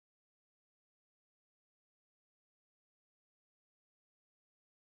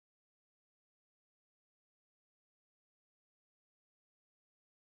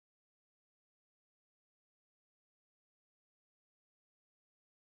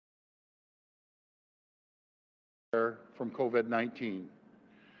from COVID-19.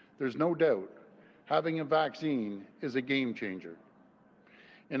 There's no doubt having a vaccine is a game changer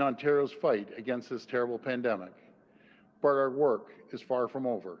in Ontario's fight against this terrible pandemic. But our work is far from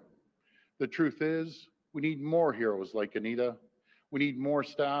over. The truth is, we need more heroes like Anita. We need more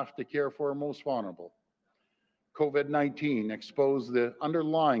staff to care for our most vulnerable. COVID 19 exposed the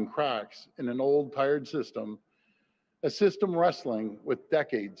underlying cracks in an old, tired system, a system wrestling with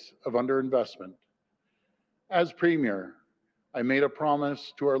decades of underinvestment. As Premier, I made a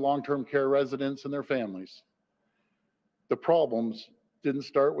promise to our long term care residents and their families. The problems didn't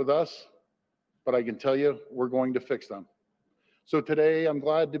start with us, but I can tell you we're going to fix them. So today I'm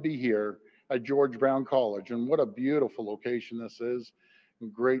glad to be here at George Brown College, and what a beautiful location this is,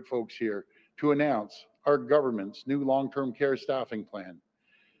 and great folks here to announce our government's new long term care staffing plan.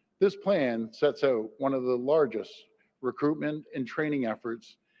 This plan sets out one of the largest recruitment and training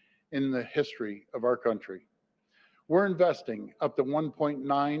efforts in the history of our country. We're investing up to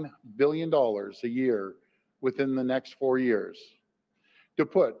 $1.9 billion dollars a year within the next 4 years to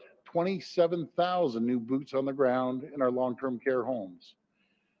put 27,000 new boots on the ground in our long term care homes.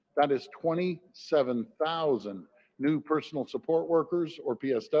 That is 27,000 new personal support workers or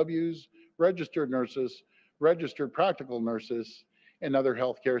PSWs, registered nurses, registered practical nurses, and other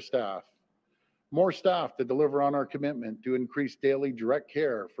healthcare staff. More staff to deliver on our commitment to increase daily direct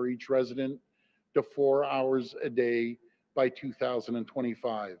care for each resident to 4 hours a day by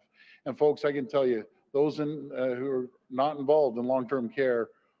 2025. And folks, I can tell you, those who are not involved in long-term care,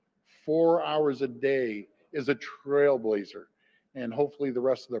 4 hours a day is a trailblazer. And hopefully the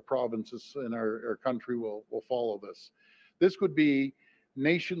rest of the provinces in our country will follow this. This would be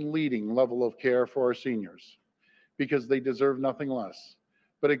nation-leading level of care for our seniors because they deserve nothing less.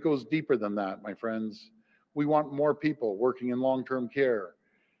 But it goes deeper than that, my friends. We want more people working in long-term care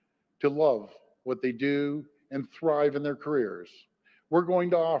to love what they do and thrive in their careers. We're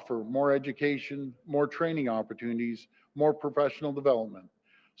going to offer more education, more training opportunities, more professional development.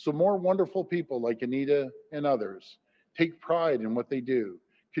 So more wonderful people like Anita and others take pride in what they do,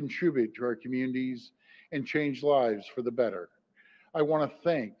 contribute to our communities, and change lives for the better. I want to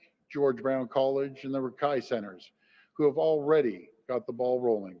thank George Brown College and the Rakai Centers who have already got the ball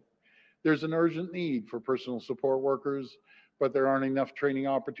rolling. There's an urgent need for personal support workers, but there aren't enough training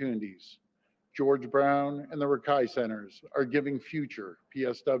opportunities. George Brown and the Rakai Centers are giving future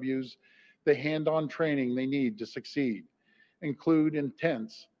PSWs the hand-on training they need to succeed, include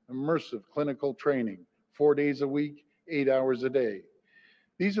intense, immersive clinical training, 4 days a week, 8 hours a day.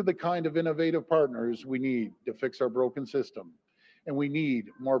 These are the kind of innovative partners we need to fix our broken system, and we need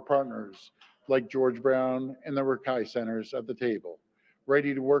more partners like George Brown and the Rakai Centers at the table,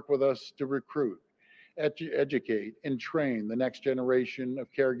 ready to work with us to recruit, educate, and train the next generation of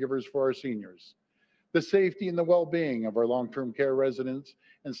caregivers for our seniors. The safety and the well-being of our long-term care residents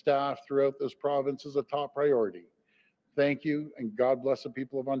and staff throughout this province is a top priority. Thank you, and God bless the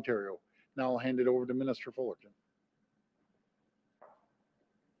people of Ontario. Now I'll hand it over to Minister Fullerton.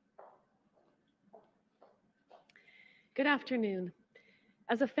 Good afternoon.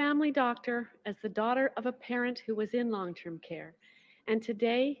 As a family doctor, as the daughter of a parent who was in long-term care, and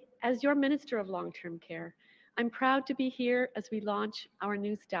today as your Minister of Long-Term Care, I'm proud to be here as we launch our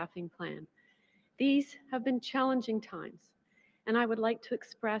new staffing plan. These have been challenging times, and I would like to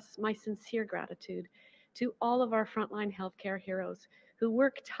express my sincere gratitude to all of our frontline healthcare heroes who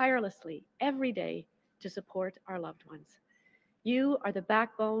work tirelessly every day to support our loved ones. You are the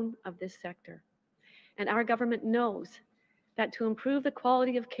backbone of this sector, and our government knows that to improve the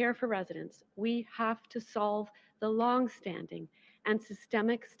quality of care for residents, we have to solve the long-standing and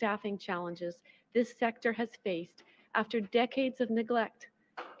systemic staffing challenges this sector has faced after decades of neglect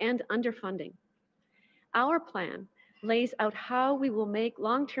and underfunding. Our plan lays out how we will make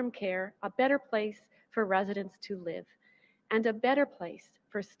long-term care a better place for residents to live and a better place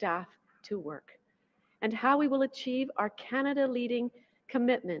for staff to work, and how we will achieve our Canada-leading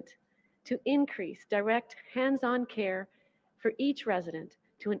commitment to increase direct hands-on care for each resident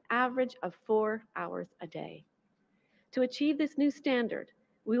to an average of 4 hours a day. To achieve this new standard,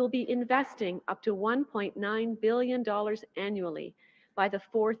 we will be investing up to $1.9 billion annually by the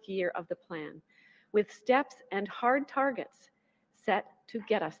 4th year of the plan, with steps and hard targets set to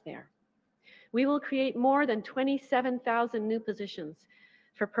get us there. We will create more than 27,000 new positions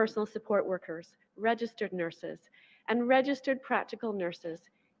for personal support workers, registered nurses, and registered practical nurses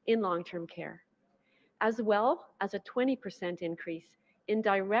in long-term care, as well as a 20% increase in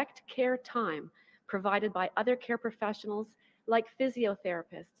direct care time provided by other care professionals like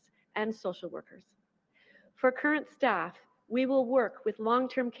physiotherapists and social workers. For current staff, we will work with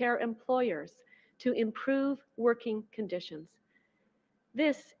long-term care employers to improve working conditions.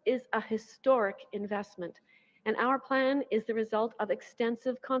 This is a historic investment, and our plan is the result of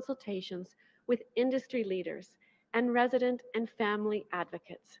extensive consultations with industry leaders and resident and family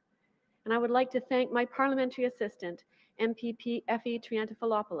advocates. And I would like to thank my parliamentary assistant, MPP Effie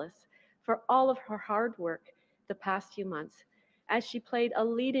Triantafilopoulos, for all of her hard work the past few months, as she played a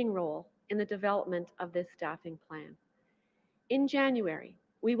leading role in the development of this staffing plan. In January,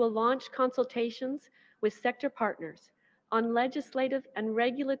 we will launch consultations with sector partners on legislative and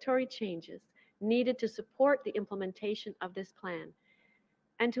regulatory changes needed to support the implementation of this plan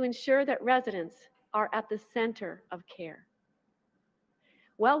and to ensure that residents are at the center of care.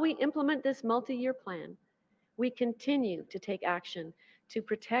 While we implement this multi-year plan, we continue to take action to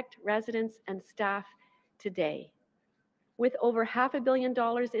protect residents and staff today. With over $500 million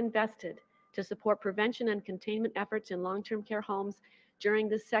invested to support prevention and containment efforts in long-term care homes during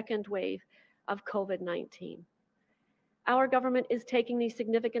the second wave of COVID-19. Our government is taking these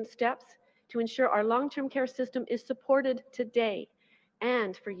significant steps to ensure our long-term care system is supported today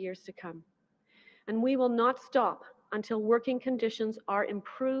and for years to come. And we will not stop until working conditions are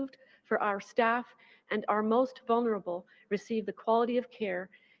improved for our staff and our most vulnerable receive the quality of care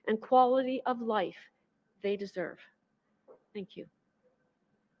and quality of life they deserve. Thank you.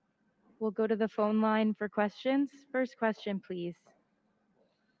 We'll go to the phone line for questions. First question, please.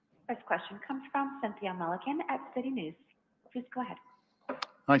 First question comes from Cynthia Mulligan at City News. Please go ahead.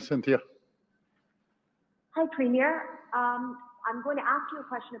 Hi, Cynthia. Hi, Premier. I'm going to ask you a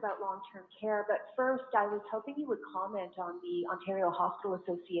question about long-term care, but first I was hoping you would comment on the Ontario Hospital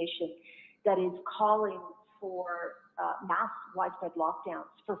Association that is calling for mass widespread lockdowns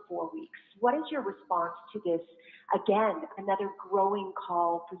for 4 weeks. What is your response to this? Again, another growing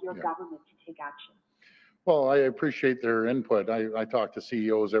call for your government to take action. Well, I appreciate their input. I talk to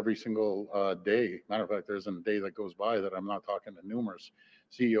CEOs every single day. Matter of fact, there isn't a day that goes by that I'm not talking to numerous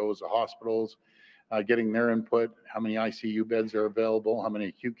CEOs of hospitals, getting their input, how many ICU beds are available, how many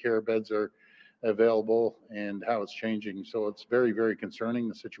acute care beds are available, and how it's changing. So it's very, very concerning,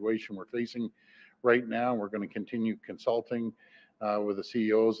 the situation we're facing right now. We're going to continue consulting with the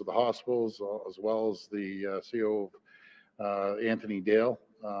CEOs of the hospitals, as well as the CEO of Anthony Dale,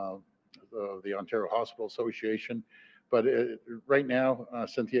 the Ontario Hospital Association. But right now,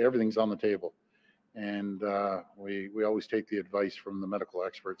 Cynthia, everything's on the table. And we always take the advice from the medical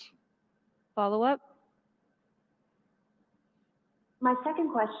experts. Follow up? My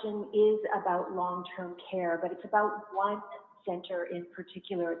second question is about long-term care, but it's about one center in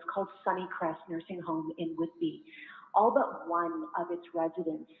particular. It's called Sunnycrest Nursing Home in Whitby. All but one of its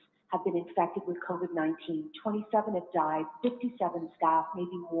residents have been infected with COVID-19. 27 have died, 57 staff, maybe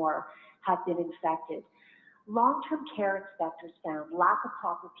more, have been infected. Long-term care inspectors found lack of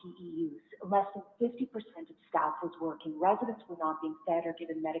proper PE use. Less than 50% of staff was working. Residents were not being fed or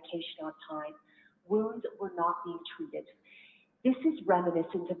given medication on time. Wounds were not being treated. This is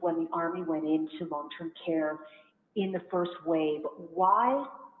reminiscent of when the Army went into long-term care in the first wave. Why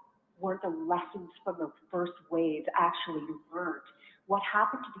weren't the lessons from the first wave actually learned? What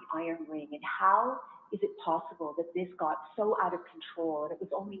happened to the Iron Ring, and how is it possible that this got so out of control and it was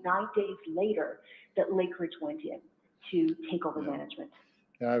only 9 days later that Lakeridge went in to take over management?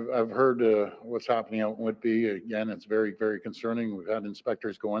 Yeah, I've heard what's happening out in Whitby. Again, it's very, very concerning. We've had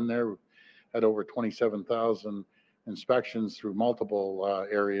inspectors go in there. We've had over 27,000 inspections through multiple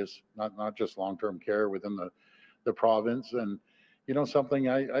areas, not just long-term care within the province. And you know something,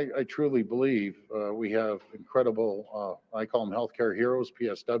 I truly believe we have incredible, I call them healthcare heroes,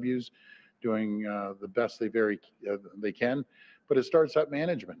 PSWs, doing the best they can. But it starts at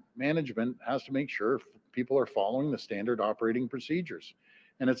management. Management has to make sure people are following the standard operating procedures,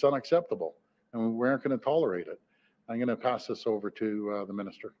 and it's unacceptable, and we aren't going to tolerate it. I'm going to pass this over to the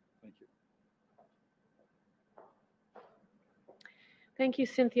minister. Thank you. Thank you,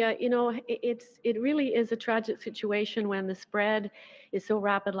 Cynthia. You know, it really is a tragic situation when the spread is so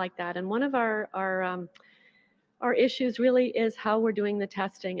rapid like that. And one of our issues really is how we're doing the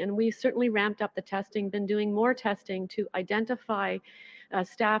testing. And we certainly ramped up the testing, been doing more testing to identify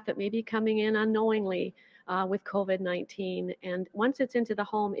staff that may be coming in unknowingly with COVID-19. And once it's into the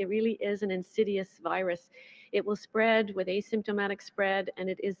home, it really is an insidious virus. It will spread with asymptomatic spread, and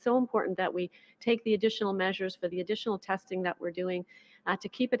it is so important that we take the additional measures for the additional testing that we're doing to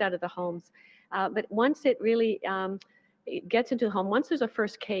keep it out of the homes. But once it really it gets into the home, once there's a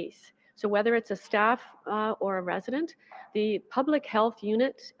first case, so whether it's a staff or a resident, the public health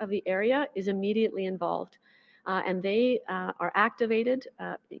unit of the area is immediately involved, and they are activated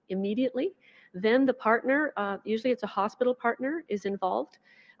immediately Then the partner, usually it's a hospital partner, is involved.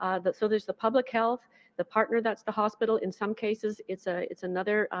 So there's the public health, the partner that's the hospital. In some cases, it's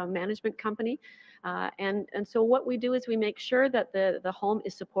another management company. And so what we do is we make sure that the home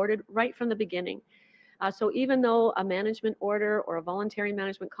is supported right from the beginning. So even though a management order or a voluntary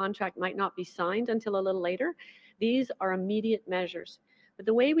management contract might not be signed until a little later, these are immediate measures. But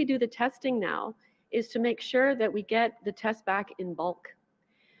the way we do the testing now is to make sure that we get the test back in bulk.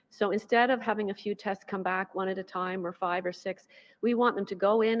 So instead of having a few tests come back one at a time or 5 or 6, we want them to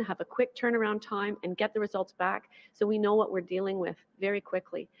go in, have a quick turnaround time, and get the results back so we know what we're dealing with very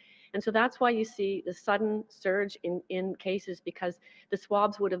quickly. And so that's why you see the sudden surge in cases, because the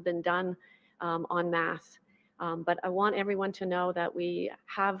swabs would have been done en masse. But I want everyone to know that we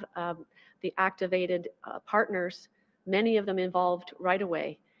have the activated partners, many of them involved right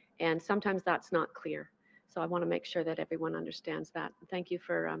away, and sometimes that's not clear. So I want to make sure that everyone understands that. Thank you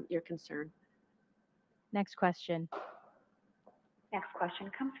for your concern. Next question. Next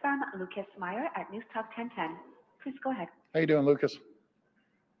question comes from Lucas Meyer at News Talk 1010. Please go ahead. How you doing, Lucas?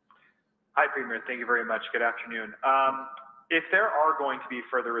 Hi, Premier. Thank you very much. Good afternoon. If there are going to be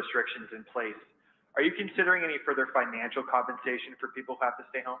further restrictions in place, are you considering any further financial compensation for people who have to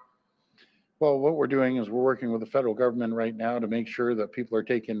stay home? Well, what we're doing is we're working with the federal government right now to make sure that people are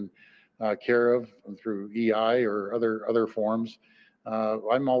taken care of through EI or other forms.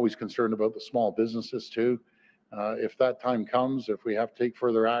 I'm always concerned about the small businesses too. If that time comes, if we have to take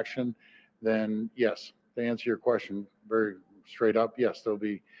further action, then yes, to answer your question very straight up, yes, there'll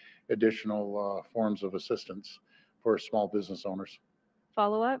be additional forms of assistance for small business owners.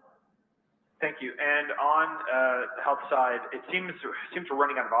 Follow up? Thank you. And on the health side, it seems we're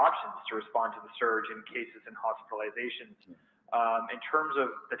running out of options to respond to the surge in cases and hospitalizations. In terms of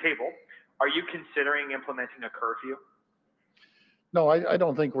the table, are you considering implementing a curfew? No, I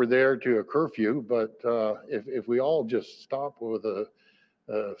don't think we're there to a curfew, but if we all just stop with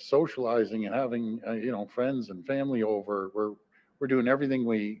socializing and having friends and family over, we're doing everything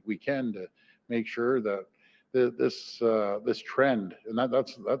we can to make sure that this trend, and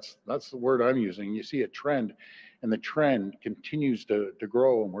that's the word I'm using. You see a trend, and the trend continues to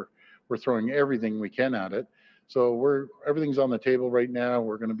grow, and we're throwing everything we can at it. So everything's on the table right now.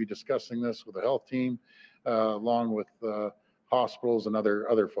 We're going to be discussing this with the health team, along with hospitals and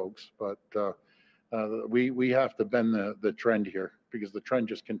other folks. But we have to bend the trend here, because the trend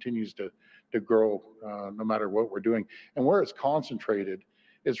just continues to grow no matter what we're doing. And where it's concentrated,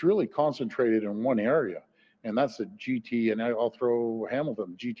 it's really concentrated in one area, and that's the GT, and I'll throw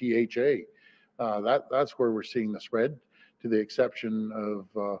Hamilton, GTHA. That's where we're seeing the spread, to the exception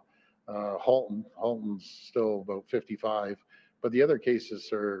of Halton. Halton's still about 55, but the other cases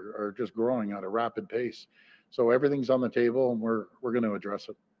are just growing at a rapid pace. So everything's on the table, and we're going to address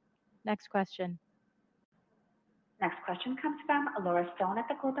it. Next question. Next question comes from Laura Stone at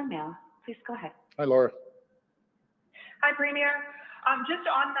the Globe and Mail. Please go ahead. Hi, Laura. Hi, Premier. Just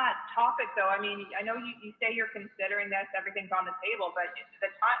on that topic, though, I mean, I know you say you're considering this, everything's on the table, but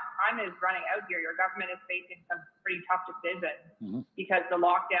the time is running out here. Your government is facing some pretty tough decisions because the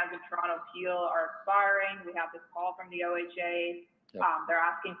lockdowns in Toronto Peel are expiring. We have this call from the OHA. Yep. They're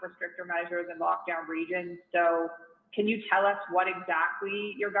asking for stricter measures in lockdown regions. So can you tell us what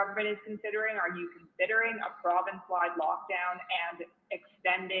exactly your government is considering? Are you considering a province-wide lockdown and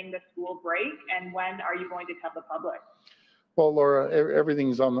extending the school break? And when are you going to tell the public? Well, Laura,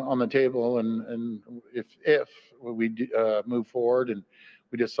 everything's on the table, and if we move forward and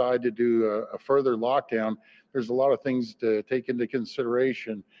we decide to do a further lockdown, there's a lot of things to take into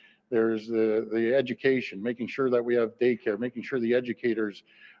consideration. There's the education, making sure that we have daycare, making sure the educators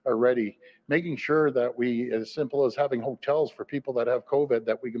are ready, making sure that we, as simple as having hotels for people that have COVID,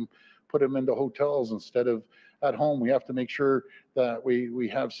 that we can put them into hotels instead of at home. We have to make sure that we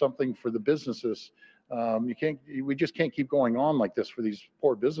have something for the businesses. We just can't keep going on like this for these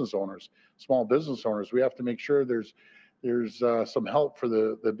poor business owners, small business owners. We have to make sure there's some help for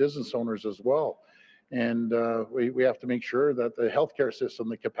the business owners as well. And we have to make sure that the healthcare system,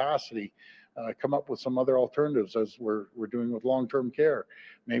 the capacity, come up with some other alternatives, as we're doing with long-term care.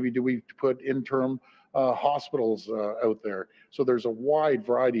 Maybe do we put interim hospitals out there? So there's a wide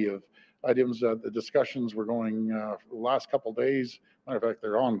variety of items. The discussions were going the last couple of days. Matter of fact,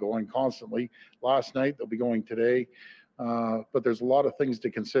 they're ongoing constantly. Last night, they'll be going today. But there's a lot of things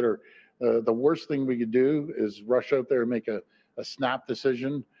to consider. The worst thing we could do is rush out there and make a snap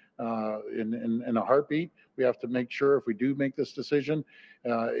decision in a heartbeat. We have to make sure, if we do make this decision,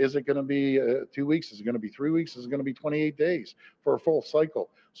 is it going to be 2 weeks? Is it going to be 3 weeks? Is it going to be 28 days for a full cycle?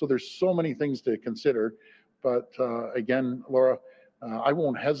 So there's so many things to consider. But again, Laura, I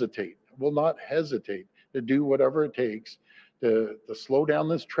won't hesitate. will not hesitate to do whatever it takes to slow down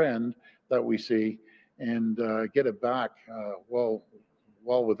this trend that we see and get it back well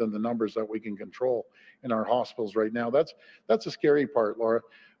within the numbers that we can control in our hospitals right now. That's a scary part, Laura.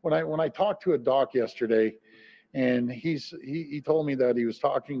 When I talked to a doc yesterday, and he told me that he was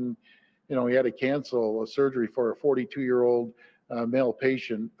talking, he had to cancel a surgery for a 42-year-old male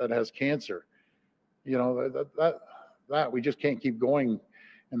patient that has cancer. That we just can't keep going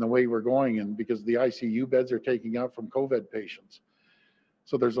in the way we're going, and because the ICU beds are taking up from COVID patients.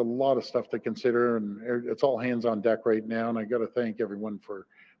 So there's a lot of stuff to consider, and it's all hands on deck right now. And I got to thank everyone for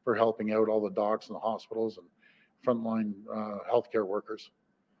helping out, all the docs and the hospitals and frontline healthcare workers.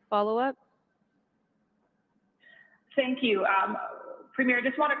 Follow up? Thank you. Premier, I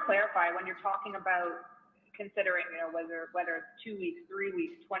just want to clarify, when you're talking about considering, whether it's 2 weeks, 3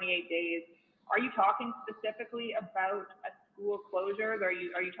 weeks, 28 days, are you talking specifically about a school closures? Are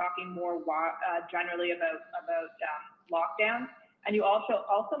you talking more generally about lockdowns? And you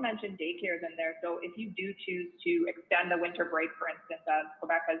also mentioned daycares in there. So if you do choose to extend the winter break, for instance, as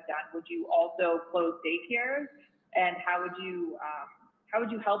Quebec has done, would you also close daycares? And how would you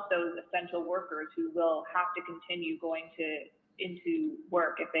help those essential workers who will have to continue going into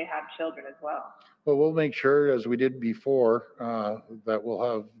work if they have children as well? Well, we'll make sure, as we did before, that we'll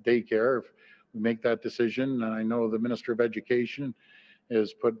have daycare if we make that decision. And I know the Minister of Education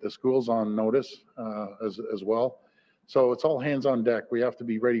has put the schools on notice as well. So it's all hands on deck. We have to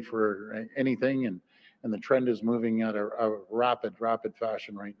be ready for anything, and the trend is moving at a rapid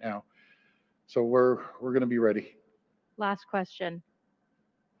fashion right now. So we're going to be ready. Last question.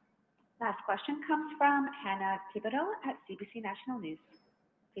 Last question comes from Hannah Thibodeau at CBC National News.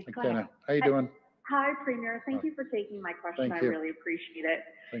 Please go ahead. Hannah, how you doing? Hi, Premier. Thank you for taking my question. Thank I you. really appreciate it.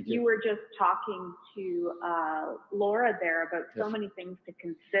 Thank You you. were just talking to Laura there about so Yes. many things to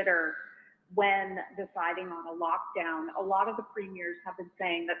consider when deciding on a lockdown. A lot of the premiers have been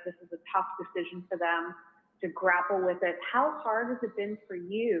saying that this is a tough decision for them to grapple with it. How hard has it been for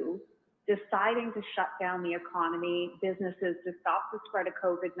you deciding to shut down the economy, businesses, to stop the spread of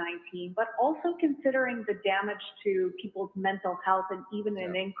COVID-19, but also considering the damage to people's mental health and even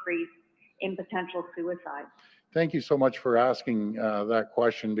an increase in potential suicide? Thank you so much for asking that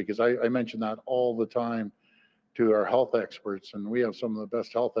question, because I mention that all the time to our health experts, and we have some of the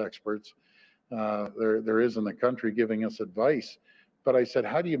best health experts there is in the country giving us advice. But I said,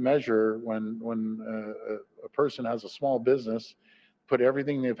 how do you measure when a person has a small business, put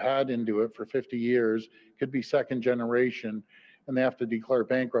everything they've had into it for 50 years, could be second generation, and they have to declare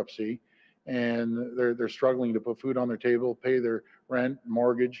bankruptcy, and they're struggling to put food on their table, pay their rent,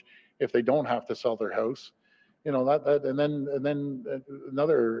 mortgage, if they don't have to sell their house, that and then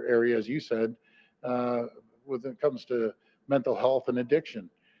another area, as you said, when it comes to mental health and addiction.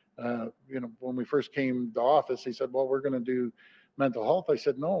 When we first came to office, they said, well, we're going to do mental health. I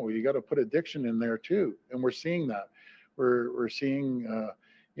said, no, you got to put addiction in there too. And we're seeing that. We're seeing,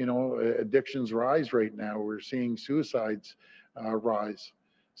 addictions rise right now. We're seeing suicides rise.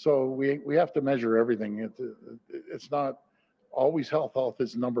 So we have to measure everything. It's not always health. Health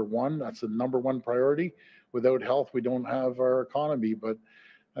is number one. That's the number one priority. Without health, we don't have our economy. But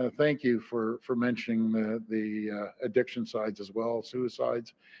thank you for mentioning the addiction sides as well,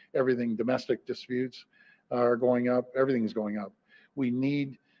 suicides, everything, domestic disputes are going up. Everything's going up. We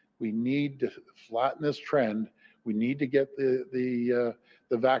need to flatten this trend. We need to get the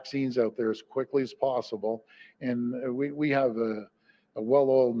vaccines out there as quickly as possible. And we have a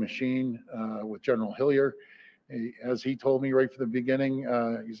well-oiled machine with General Hillier. As he told me right from the beginning,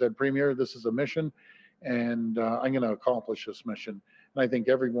 he said, Premier, this is a mission, and I'm going to accomplish this mission. And I think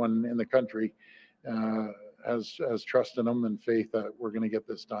everyone in the country has trust in him and faith that we're going to get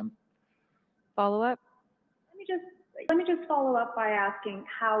this done. Follow up? Let me just follow up by asking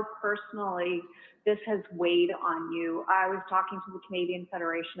how personally this has weighed on you. I was talking to the Canadian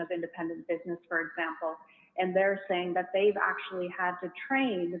Federation of Independent Business, for example, and they're saying that they've actually had to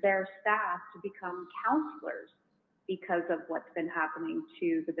train their staff to become counselors because of what's been happening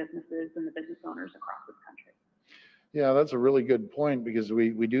to the businesses and the business owners across this country. Yeah, that's a really good point, because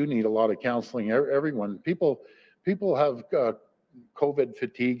we do need a lot of counseling. Everyone, people have COVID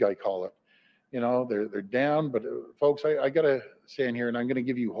fatigue, I call it. They're down, but folks, I got to stand here and I'm going to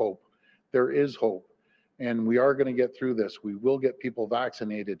give you hope. There is hope, and we are going to get through this. We will get people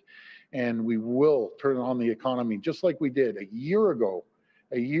vaccinated, and we will turn on the economy just like we did a year ago.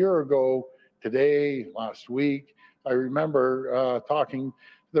 A year ago today, last week, I remember talking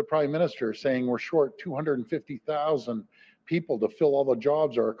to the Prime Minister saying we're short 250,000 people to fill all the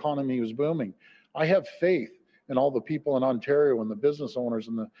jobs. Our economy was booming. I have faith and all the people in Ontario and the business owners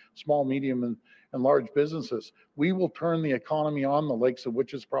and the small, medium, and large businesses. We will turn the economy on the likes of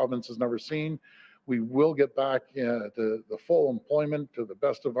which this province has never seen. We will get back to the full employment to the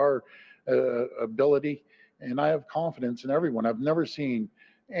best of our ability. And I have confidence in everyone. I've never seen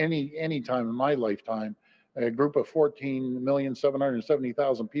any time in my lifetime a group of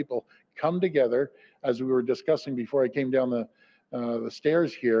 14,770,000 people come together, as we were discussing before I came down the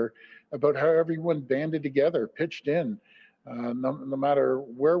stairs here, about how everyone banded together, pitched in, no matter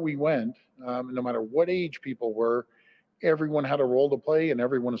where we went, no matter what age people were, everyone had a role to play, and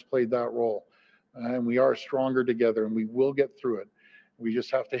everyone has played that role. And we are stronger together, and we will get through it. We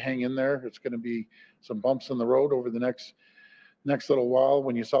just have to hang in there. It's going to be some bumps in the road over the next little while.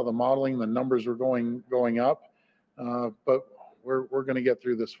 When you saw the modeling, the numbers were going up, but we're going to get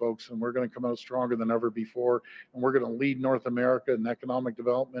through this, folks, and we're going to come out stronger than ever before, and we're going to lead North America in economic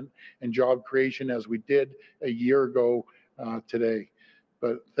development and job creation as we did a year ago today.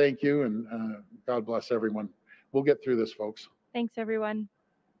 But thank you, and God bless everyone. We'll get through this, folks. Thanks, everyone.